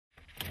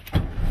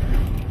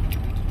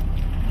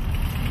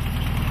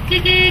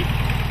Hey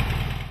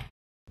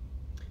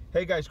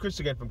guys,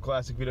 Chris again from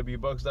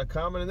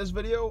ClassicBuGs.com, and in this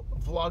video,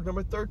 vlog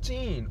number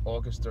 13,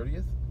 August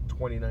 30th,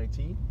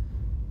 2019.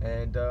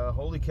 And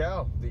holy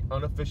cow, the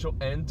unofficial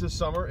end to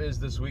summer is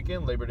this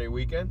weekend, Labor Day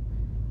weekend.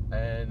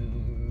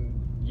 And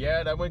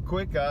yeah, that went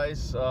quick,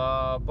 guys.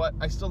 But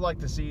I still like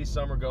to see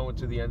summer going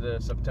to the end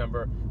of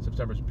September.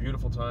 September's a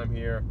beautiful time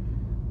here.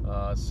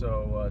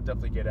 So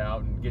definitely get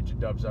out and get your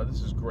dubs out.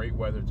 This is great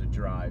weather to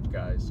drive,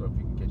 guys. So if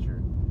you can get your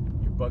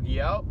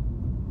buggy out,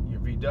 your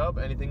V-dub,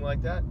 anything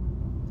like that,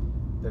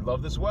 they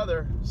love this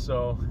weather.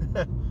 So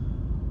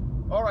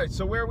all right,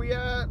 so where are we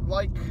at?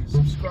 Like,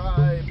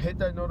 subscribe, hit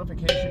that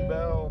notification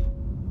bell,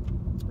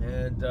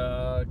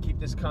 and keep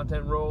this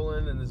content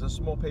rolling. And there's a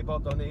small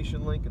PayPal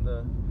donation link in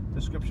the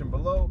description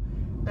below.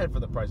 And for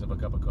the price of a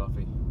cup of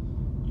coffee,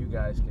 you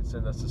guys can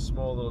send us a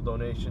small little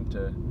donation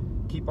to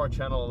keep our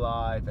channel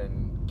alive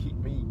and keep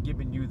me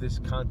giving you this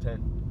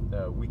content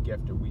week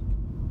after week.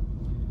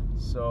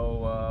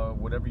 So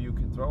whatever you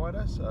can throw at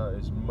us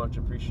is much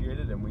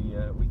appreciated, and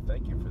we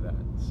thank you for that.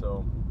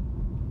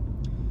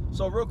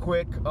 So real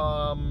quick,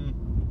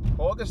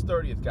 August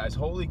 30th, guys,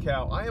 holy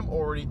cow, I am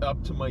already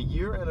up to my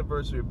year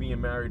anniversary of being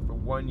married for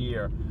 1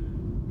 year.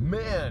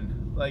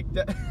 Man, like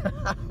that,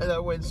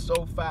 that went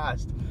so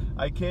fast.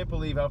 I can't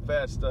believe how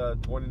fast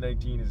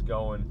 2019 is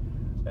going,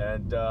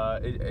 and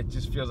it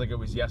just feels like it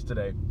was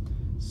yesterday.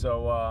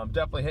 So I'm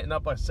definitely hitting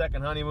up a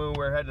second honeymoon.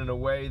 We're heading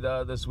away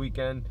this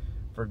weekend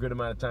for a good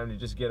amount of time to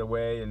just get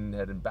away, and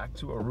heading back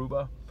to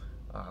Aruba,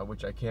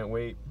 which I can't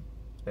wait.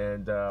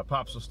 And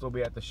Pops will still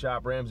be at the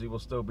shop. Ramsey will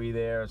still be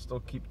there. Still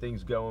keep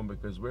things going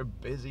because we're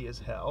busy as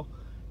hell,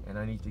 and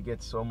I need to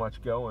get so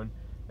much going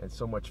and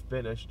so much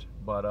finished.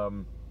 But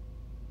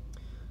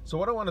so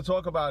what I want to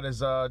talk about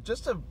is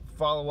just to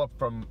follow up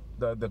from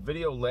the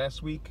video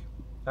last week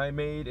I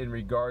made in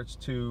regards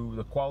to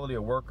the quality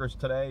of workers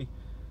today.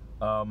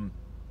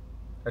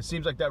 It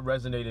seems like that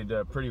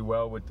resonated pretty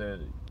well with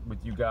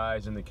you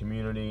guys in the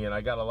community, and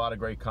I got a lot of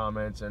great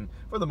comments. And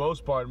for the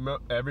most part,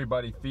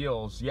 everybody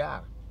feels,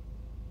 yeah,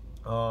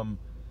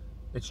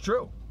 it's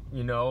true.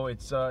 You know,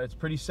 it's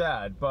pretty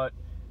sad, but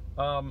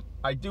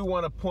I do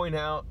want to point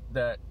out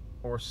that,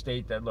 or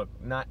state that, look,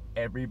 not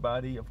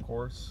everybody, of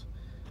course,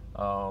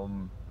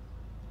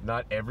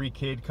 not every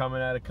kid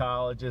coming out of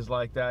college is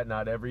like that.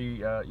 Not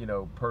every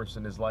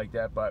person is like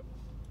that. But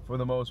for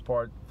the most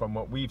part, from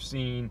what we've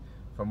seen,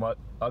 from what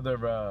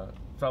other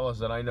fellas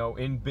that I know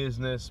in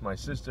business, my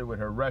sister with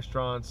her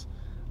restaurants,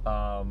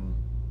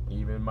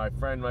 even my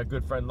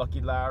good friend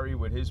Lucky Larry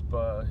with his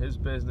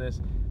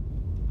business,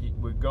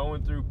 we're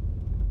going through,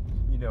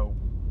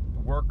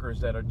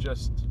 workers that are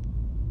just,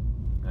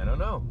 I don't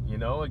know,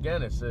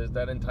 again, it's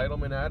that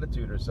entitlement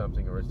attitude or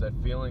something, or it's that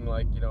feeling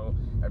like,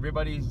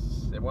 everybody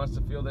wants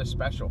to feel they're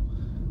special,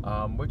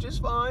 which is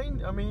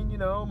fine. I mean,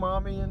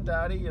 mommy and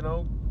daddy,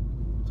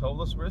 told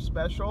us we're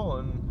special,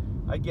 and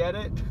I get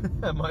it.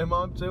 My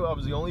mom too. I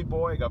was the only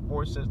boy. I got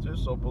 4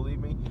 sisters, so believe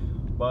me.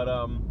 But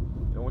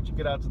once you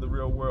get out to the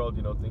real world,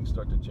 things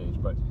start to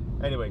change. But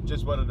anyway,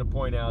 just wanted to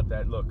point out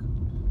that, look,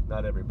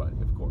 not everybody,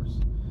 of course.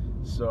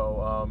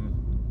 So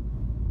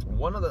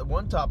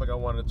one topic I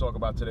wanted to talk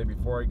about today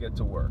before I get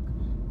to work,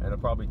 and I'll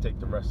probably take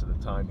the rest of the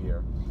time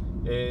here,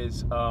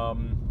 is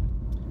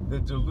the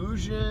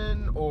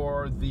delusion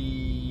or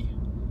the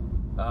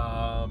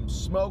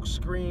smoke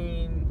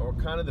screen, or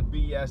kind of the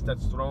BS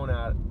that's thrown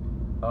at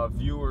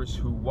viewers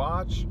who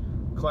watch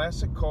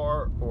classic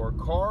car or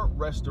car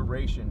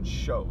restoration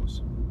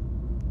shows.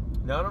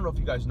 Now, I don't know if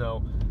you guys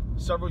know,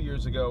 several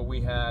years ago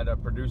we had a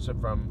producer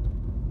from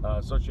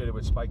associated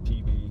with Spike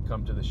TV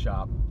come to the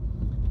shop,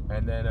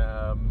 and then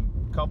a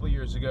couple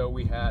years ago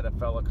we had a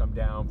fella come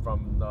down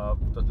from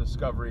the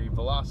Discovery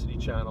Velocity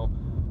channel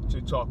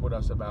to talk with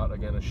us about,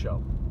 again, a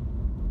show.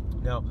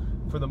 Now,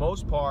 for the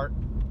most part,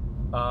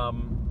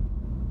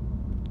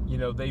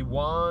 they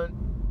want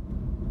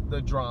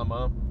the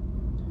drama.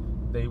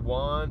 They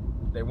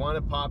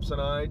wanted Pops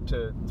and I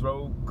to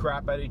throw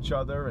crap at each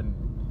other and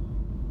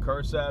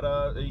curse at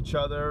each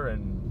other,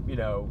 and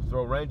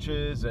throw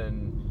wrenches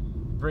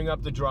and bring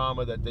up the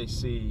drama that they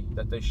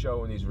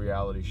show in these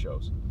reality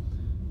shows.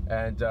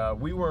 And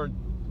we were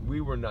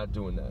not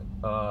doing that.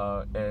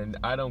 And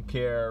I don't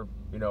care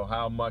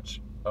how much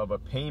of a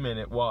payment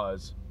it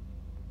was.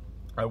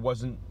 I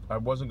wasn't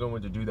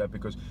going to do that,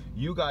 because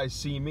you guys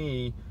see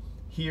me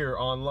here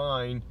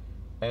online,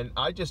 and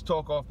I just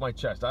talk off my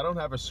chest. I don't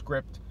have a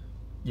script.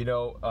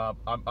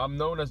 I'm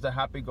known as the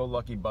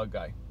happy-go-lucky bug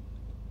guy,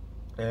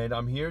 and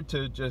I'm here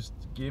to just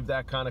give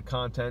that kind of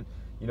content.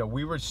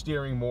 We were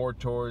steering more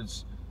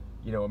towards,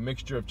 a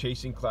mixture of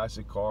chasing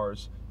classic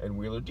cars and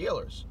wheeler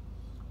dealers,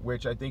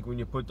 which I think when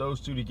you put those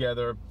two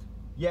together,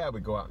 yeah, we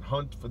go out and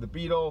hunt for the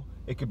Beetle.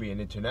 It could be an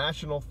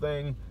international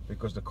thing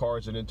because the car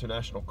is an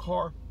international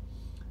car.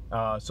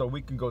 So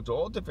we can go to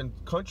all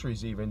different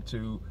countries even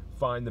to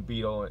find the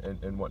Beetle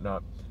and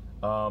whatnot.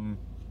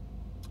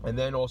 And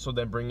then also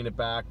bringing it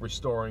back,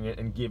 restoring it,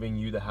 and giving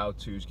you the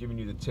how-tos, giving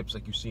you the tips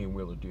like you see in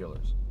wheeler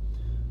dealers.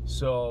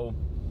 So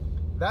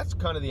that's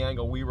kind of the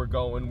angle we were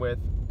going with.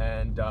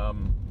 And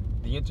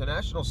the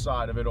international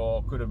side of it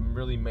all could have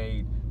really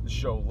made the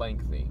show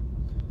lengthy,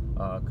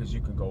 because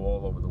you can go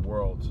all over the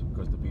world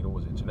because the Beetle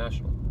was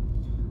international.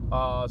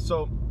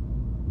 So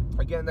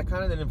again, that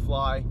kind of didn't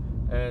fly,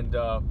 and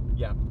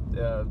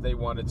they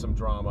wanted some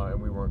drama,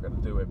 and we weren't going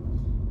to do it.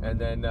 And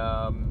then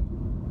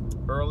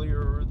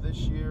earlier this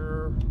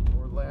year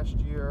or last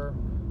year,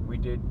 we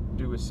did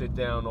do a sit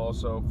down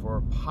also for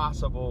a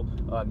possible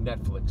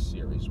Netflix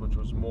series, which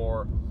was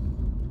more,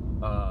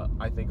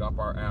 I think, up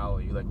our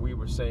alley. Like we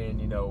were saying,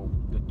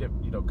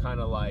 kind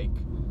of like,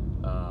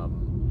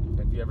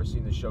 if you ever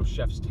seen the show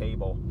Chef's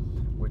Table,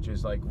 which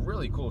is like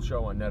really cool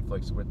show on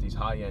Netflix with these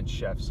high-end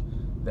chefs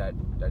that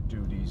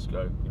do these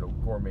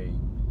gourmet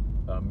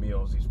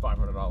meals, these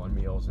 $500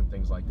 meals and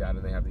things like that,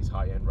 and they have these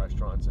high-end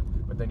restaurants,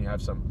 but then you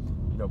have some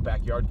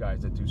backyard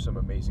guys that do some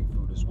amazing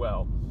food as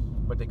well.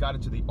 But they got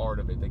into the art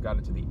of it, they got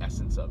into the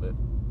essence of it,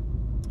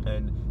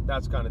 and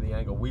that's kind of the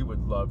angle we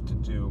would love to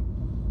do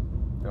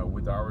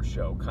with our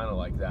show, kind of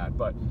like that.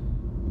 But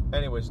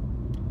anyways,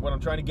 what I'm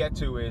trying to get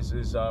to is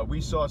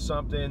we saw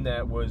something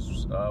that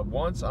was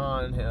once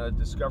on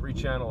Discovery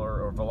Channel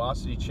or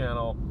Velocity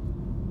Channel,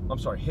 I'm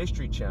sorry,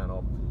 History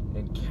Channel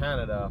in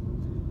Canada,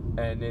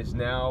 and is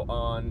now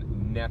on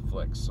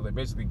Netflix. So they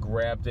basically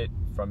grabbed it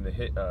from the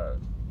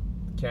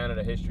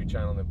Canada History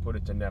Channel and then put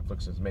it to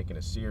Netflix and is making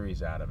a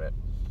series out of it.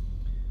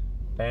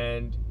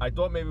 And I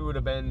thought maybe it would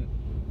have been,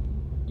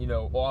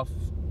 off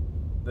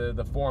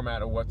the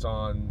format of what's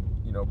on,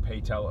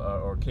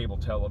 or cable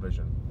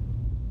television,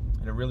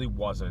 and it really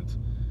wasn't.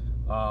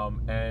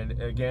 And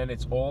again,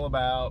 it's all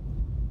about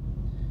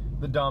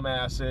the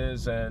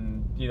dumbasses,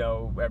 and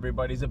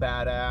everybody's a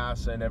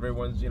badass, and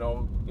everyone's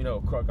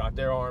got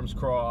their arms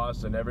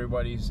crossed, and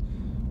everybody's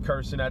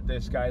cursing at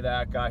this guy,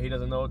 that guy. He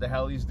doesn't know what the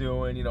hell he's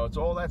doing. It's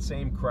all that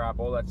same crap,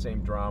 all that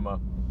same drama.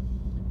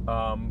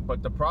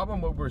 But the problem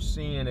what we're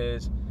seeing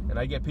is, and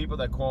I get people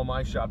that call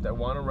my shop that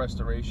want a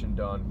restoration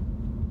done,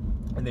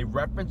 and they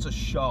reference a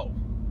show.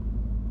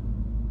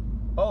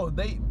 Oh,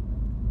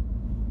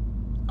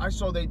 I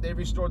saw they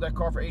restored that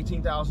car for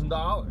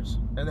 $18,000,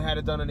 and they had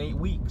it done in 8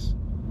 weeks.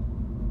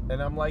 And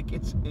I'm like,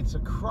 it's a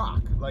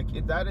crock. Like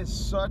that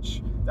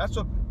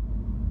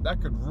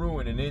could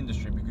ruin an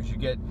industry, because you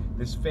get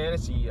this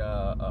fantasy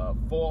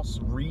false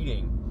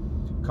reading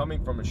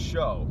coming from a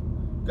show.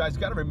 Guys,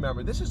 got to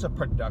remember, this is a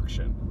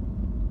production.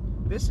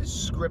 This is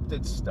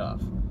scripted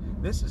stuff.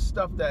 This is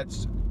stuff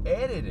that's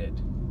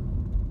edited,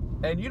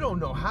 and you don't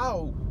know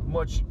how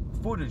much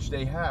footage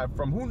they have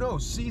from, who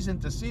knows, season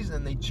to season,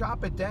 and they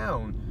chop it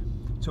down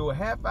to a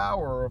half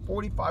hour or a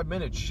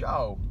 45-minute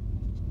show,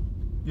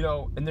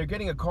 and they're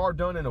getting a car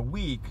done in a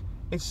week.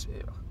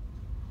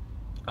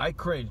 I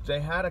cringe.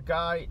 They had a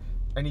guy,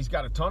 and he's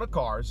got a ton of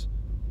cars,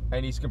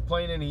 and he's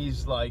complaining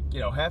he's like,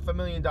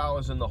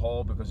 $500,000 in the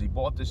hole because he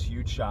bought this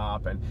huge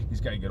shop, and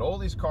he's got to get all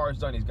these cars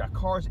done. He's got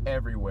cars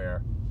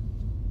everywhere.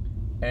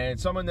 And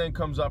someone then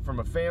comes up from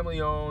a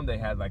family-owned. They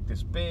had like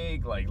this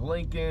big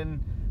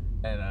Lincoln,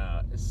 and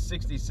a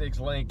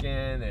 66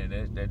 Lincoln,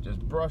 and they're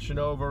just brushing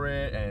over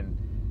it, and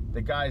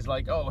the guy's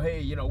like, oh,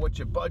 hey, what's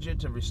your budget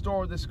to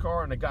restore this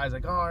car? And the guy's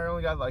like, oh, I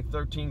only got like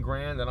 13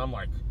 grand. And I'm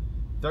like,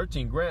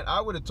 13 grand?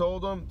 I would have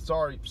told him,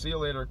 sorry, see you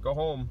later, go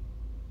home.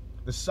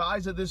 The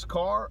size of this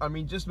car, I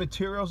mean, just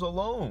materials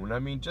alone, I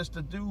mean, just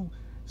to do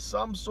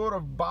some sort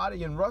of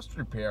body and rust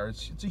repair,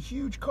 it's a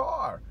huge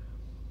car.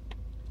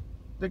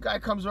 The guy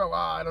comes around,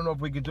 I don't know if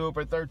we could do it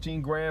for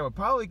 13 grand. We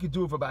probably could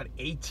do it for about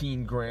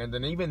 18 grand.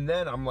 And even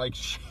then, I'm like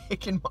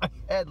shaking my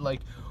head, like,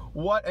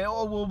 what? And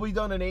we'll be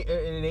done in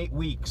 8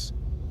 weeks.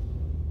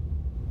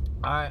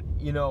 I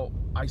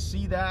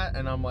see that,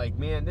 and I'm like,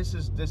 man, this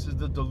is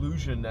the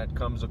delusion that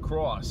comes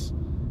across.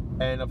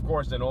 And of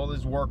course, then all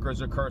these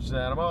workers are cursing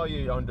at him. Oh,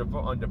 you're under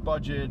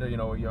budget, or you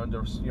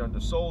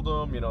undersold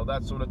them,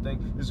 that sort of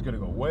thing. This is going to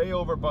go way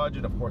over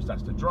budget. Of course,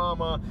 that's the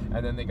drama.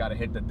 And then they got to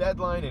hit the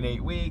deadline in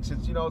 8 weeks.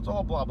 It's it's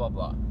all blah blah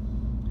blah.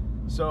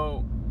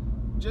 So,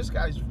 just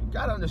guys, you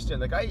got to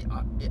understand. Like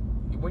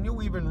when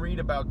you even read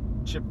about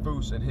Chip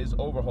Foose and his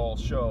overhaul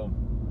show,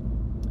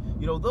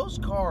 those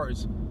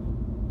cars,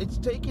 it's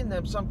taking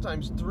them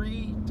sometimes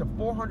 $300,000 to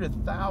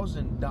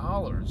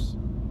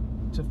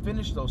 $400,000 to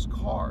finish those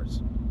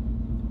cars.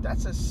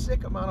 That's a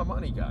sick amount of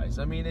money, guys.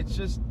 I mean, it's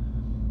a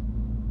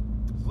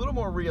little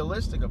more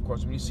realistic, of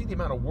course, when you see the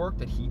amount of work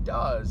that he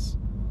does,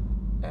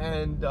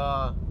 and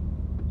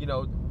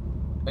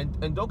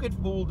and don't get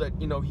fooled that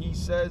he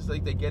says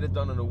like they get it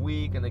done in a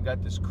week and they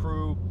got this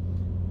crew.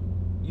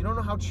 You don't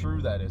know how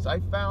true that is. I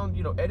found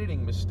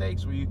editing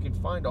mistakes where you can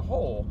find a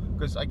hole,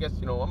 because I guess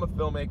I'm a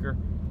filmmaker,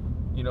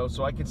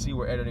 so I can see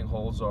where editing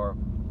holes are.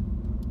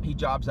 He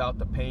jobs out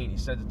the paint. He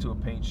sends it to a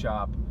paint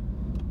shop,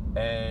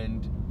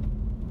 and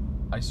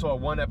I saw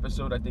one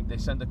episode, I think they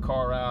send the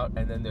car out,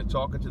 and then they're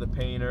talking to the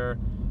painter,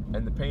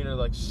 and the painter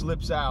like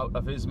slips out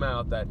of his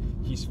mouth that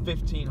he's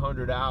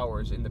 1,500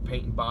 hours in the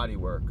paint and body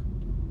work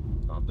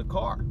of the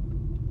car.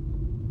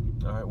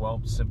 All right,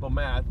 well, simple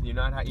math. You're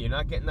not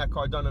getting that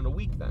car done in a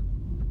week then.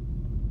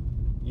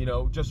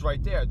 Just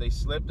right there, they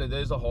slipped,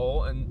 there's a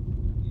hole, and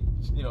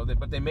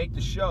but they make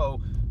the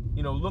show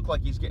look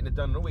like he's getting it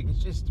done in a week.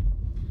 It's just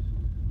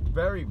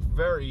very,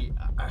 very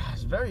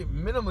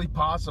minimally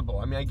possible.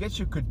 I mean, I guess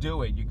you could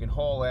do it. You can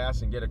haul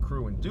ass and get a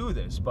crew and do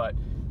this, but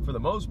for the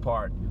most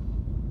part,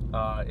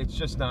 it's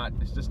just not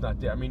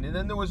there. I mean, and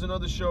then there was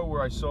another show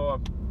where I saw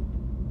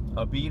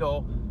a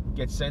Beetle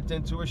get sent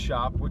into a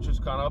shop, which was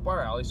kind of up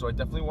our alley, so I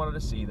definitely wanted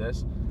to see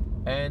this.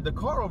 And the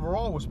car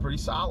overall was pretty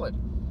solid.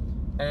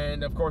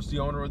 And of course, the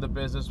owner of the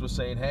business was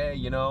saying, hey,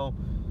 we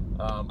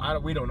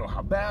don't know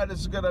how bad this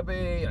is gonna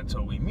be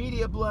until we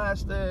media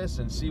blast this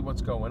and see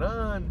what's going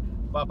on.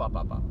 Blah, blah,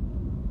 blah, blah.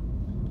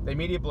 They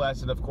media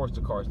blasted. Of course, the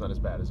car is not as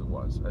bad as it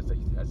was, as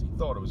he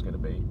thought it was going to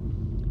be.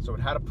 So it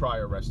had a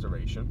prior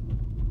restoration.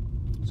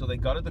 So they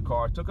gutted the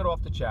car, took it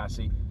off the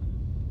chassis,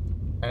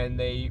 and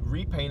they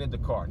repainted the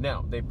car.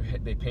 Now, they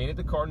painted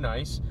the car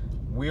nice,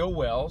 wheel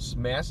wells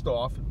masked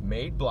off,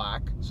 made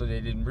black, so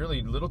they did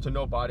really little to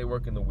no body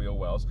work in the wheel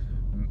wells.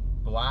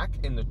 Black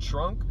in the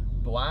trunk,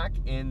 black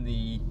in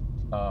the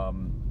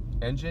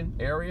engine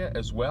area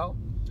as well,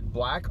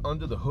 black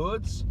under the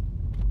hoods.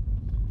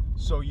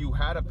 So you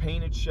had a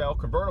painted shell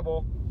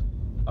convertible,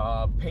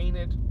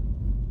 painted.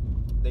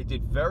 They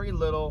did very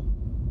little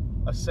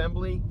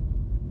assembly.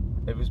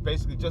 It was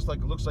basically just like,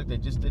 it looks like they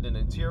just did an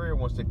interior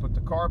once they put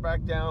the car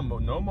back down.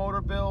 No motor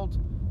build,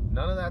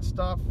 none of that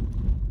stuff.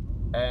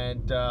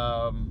 And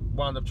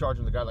wound up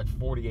charging the guy like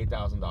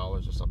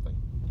 $48,000 or something.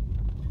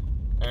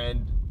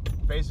 And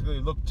basically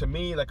it looked to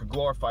me like a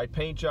glorified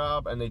paint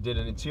job, and they did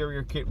an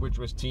interior kit which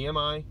was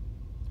TMI,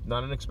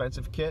 not an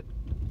expensive kit.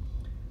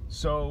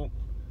 So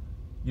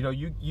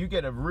you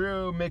get a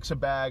real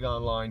mix-a-bag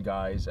online,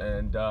 guys,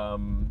 and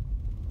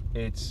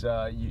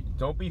you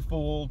don't be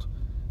fooled.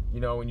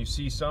 When you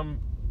see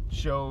some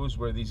shows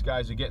where these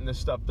guys are getting this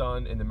stuff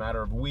done in the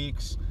matter of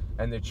weeks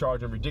and they're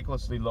charging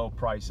ridiculously low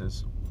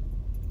prices,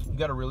 you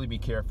got to really be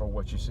careful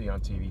what you see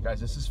on TV, guys.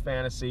 This is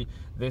fantasy.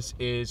 This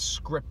is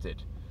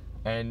scripted,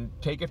 and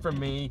take it from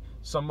me,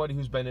 somebody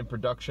who's been in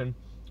production,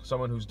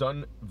 someone who's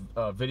done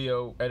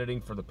video editing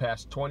for the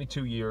past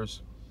 22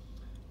 years.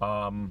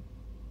 And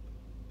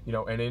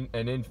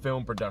in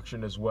film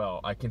production as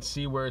well. I can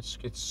see where it's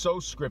so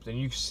scripted. And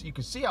you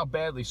can see how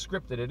badly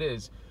scripted it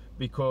is,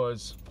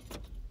 because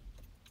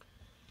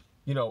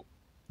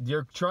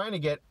you're trying to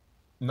get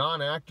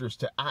non-actors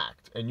to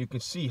act, and you can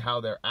see how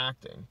they're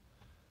acting.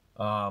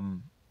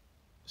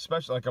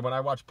 Especially like when I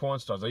watch porn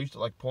stars. I used to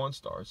like porn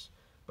stars,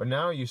 but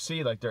now you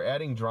see like they're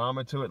adding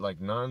drama to it, like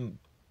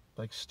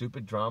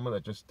stupid drama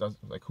that just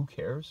doesn't, like, who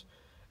cares?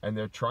 And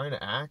they're trying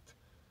to act,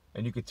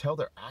 and you could tell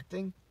they're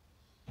acting.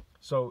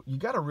 So you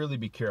got to really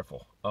be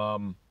careful.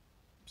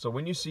 So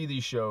when you see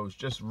these shows,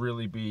 just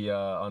really be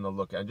on the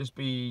lookout. Just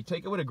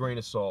take it with a grain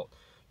of salt.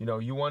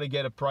 You want to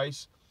get a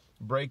price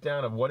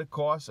breakdown of what it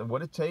costs and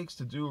what it takes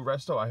to do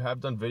resto. I have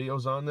done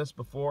videos on this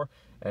before,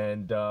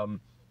 and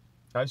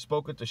I've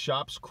spoken to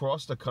shops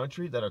across the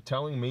country that are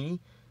telling me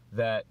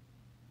that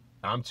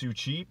I'm too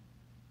cheap.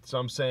 So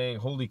I'm saying,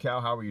 holy cow,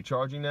 how are you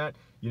charging that?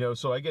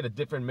 So I get a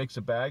different mix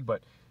of bag,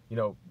 but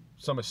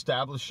some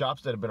established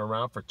shops that have been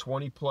around for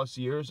 20 plus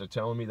years are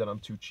telling me that I'm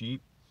too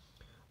cheap.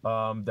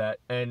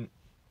 And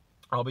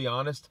I'll be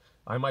honest,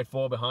 I might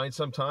fall behind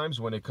sometimes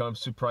when it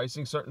comes to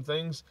pricing certain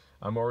things.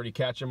 I'm already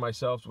catching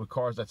myself with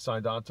cars that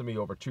signed on to me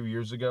over 2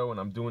 years ago, and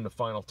I'm doing the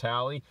final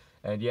tally.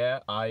 And yeah,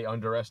 I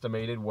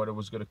underestimated what it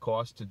was going to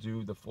cost to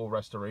do the full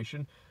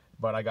restoration,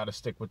 but I got to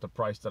stick with the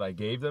price that I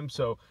gave them.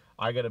 So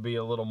I got to be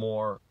a little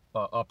more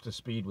up to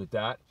speed with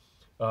that.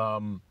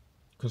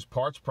 Because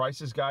parts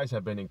prices, guys,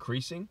 have been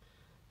increasing.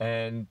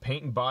 And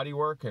paint and body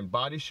work and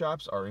body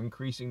shops are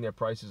increasing their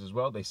prices as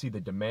well. They see the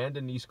demand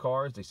in these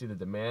cars. They see the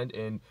demand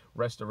in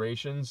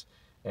restorations,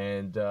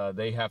 and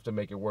they have to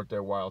make it worth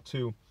their while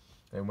too.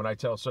 And when I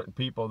tell certain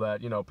people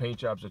that, paint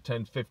jobs are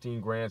 10, 15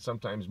 grand,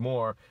 sometimes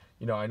more,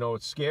 I know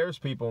it scares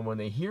people when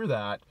they hear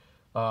that.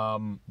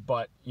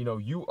 But,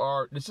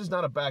 this is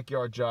not a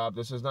backyard job.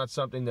 This is not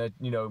something that,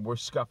 we're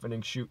scuffing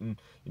and shooting.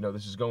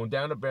 This is going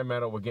down to bare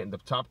metal. We're getting the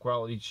top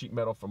quality sheet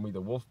metal from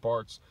either Wolf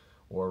Parts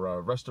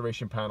or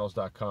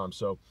restorationpanels.com.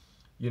 So,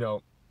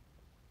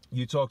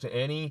 you talk to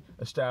any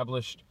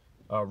established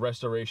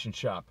restoration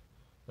shop,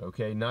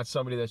 okay? Not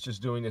somebody that's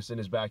just doing this in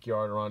his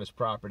backyard or on his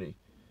property.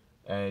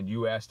 And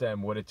you ask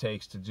them what it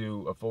takes to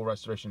do a full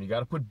restoration. You got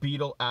to put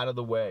Beetle out of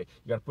the way.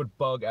 You got to put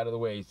Bug out of the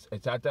way.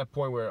 It's at that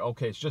point where,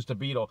 okay, it's just a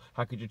Beetle.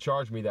 How could you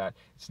charge me that?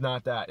 It's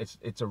not that.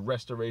 It's a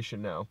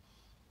restoration now.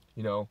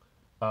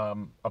 A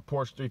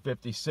Porsche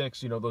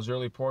 356, those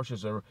early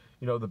Porsches are,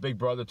 the big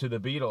brother to the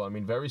Beetle. I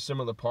mean, very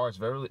similar parts,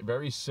 very,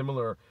 very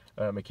similar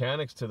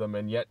mechanics to them,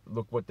 and yet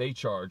look what they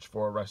charge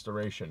for a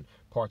restoration.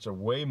 Parts are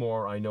way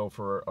more, I know,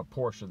 for a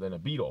Porsche than a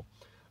Beetle.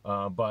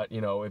 But,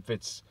 if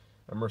it's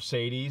a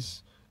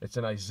Mercedes, it's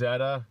an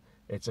Isetta,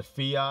 it's a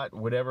Fiat,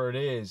 whatever it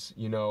is,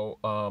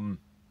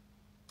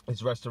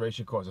 it's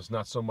restoration costs. It's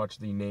not so much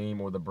the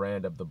name or the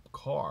brand of the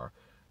car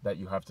that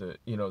you have to,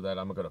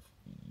 that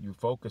you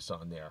focus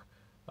on there.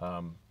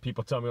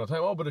 People tell me all the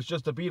time, oh, but it's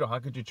just a Beetle. How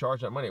could you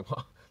charge that money?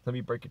 Well, let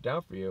me break it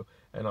down for you,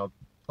 and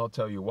I'll I'll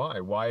tell you why.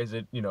 Why is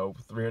it,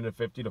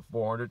 350 to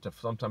 400 to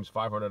sometimes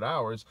 500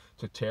 hours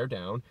to tear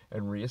down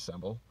and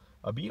reassemble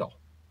a Beetle?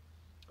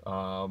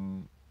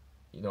 When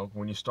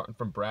you're starting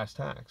from brass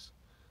tacks.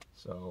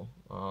 So,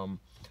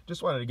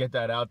 just wanted to get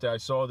that out there. I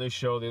saw this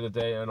show the other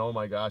day, and oh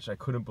my gosh, I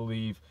couldn't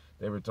believe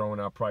they were throwing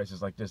out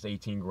prices like this,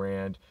 18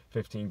 grand,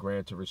 15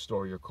 grand to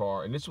restore your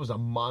car. And this was a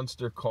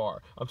monster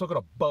car. I'm talking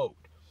a boat.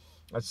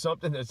 That's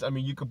something that's,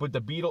 you could put the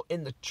Beetle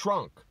in the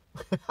trunk,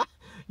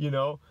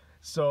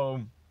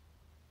 So,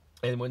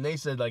 and when they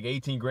said like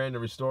 18 grand to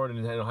restore it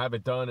and they'll have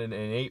it done in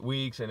 8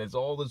 weeks and it's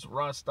all this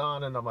rust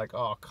on, and I'm like,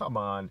 oh, come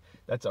on.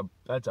 That's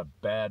a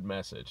bad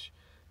message,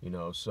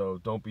 so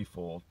don't be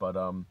fooled. But,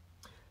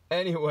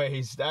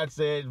 anyways, that's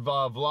it.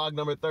 Vlog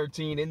number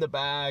 13 in the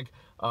bag.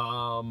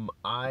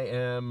 I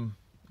am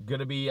going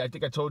to be, I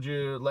think I told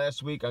you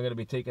last week, I'm going to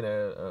be taking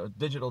a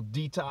digital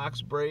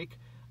detox break,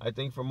 I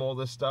think, from all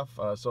this stuff.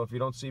 So if you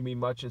don't see me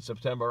much in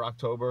September,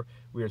 October,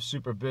 we are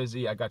super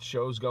busy. I got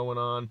shows going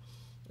on,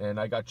 and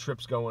I got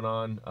trips going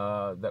on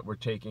that we're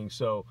taking.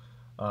 So,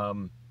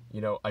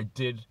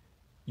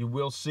 you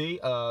will see,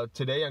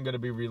 today I'm going to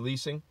be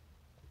releasing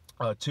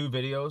 2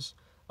 videos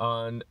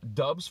on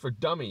dubs for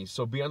dummies,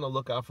 so be on the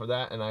lookout for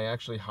that. And I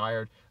actually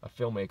hired a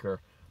filmmaker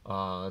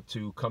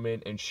to come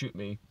in and shoot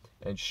me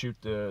and shoot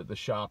the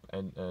shop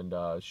and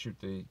shoot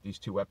these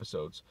 2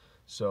 episodes.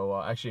 So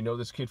I actually know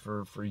this kid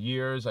for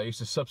years. I used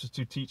to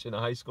substitute teach in a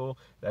high school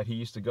that he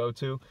used to go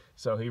to,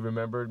 so he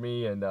remembered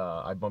me, and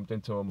I bumped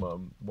into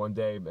him one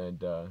day,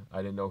 and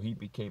I didn't know he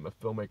became a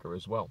filmmaker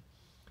as well.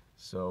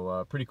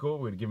 So pretty cool.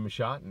 We're gonna give him a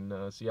shot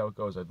and see how it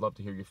goes. I'd love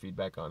to hear your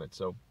feedback on it.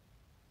 So,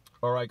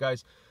 all right,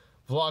 guys.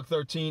 Vlog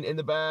 13 in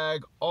the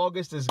bag.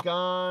 August is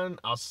gone.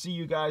 I'll see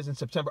you guys in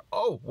September.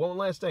 Oh, one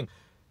last thing.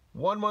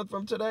 1 month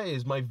from today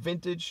is my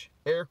vintage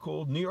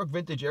air-cooled, New York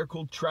vintage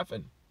air-cooled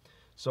Treffen.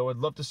 So I'd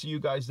love to see you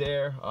guys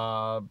there.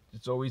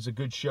 It's always a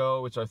good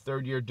show. It's our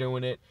 3rd year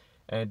doing it.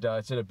 And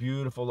it's in a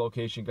beautiful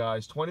location,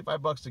 guys.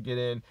 $25 to get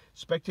in.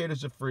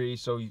 Spectators are free,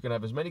 so you can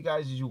have as many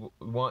guys as you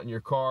want in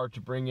your car to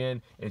bring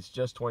in. It's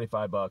just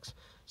 $25.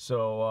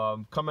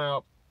 So come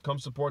out. Come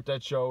support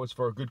that show. It's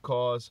for a good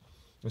cause.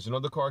 There's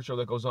another car show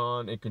that goes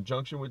on in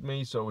conjunction with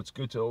me, so it's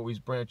good to always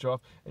branch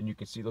off, and you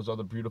can see those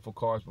other beautiful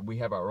cars. But we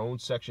have our own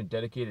section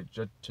dedicated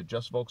to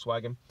just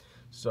Volkswagen.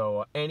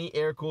 So any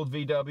air-cooled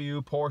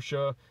VW,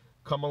 Porsche,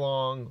 come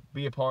along,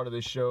 be a part of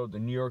this show, the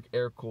New York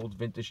air-cooled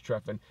vintage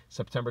Treffen,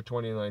 September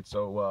 29th,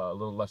 so a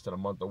little less than a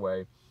month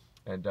away.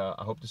 And I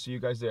hope to see you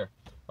guys there.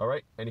 All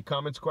right, any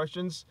comments,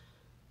 questions?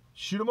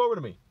 Shoot them over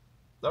to me.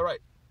 All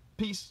right,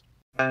 peace.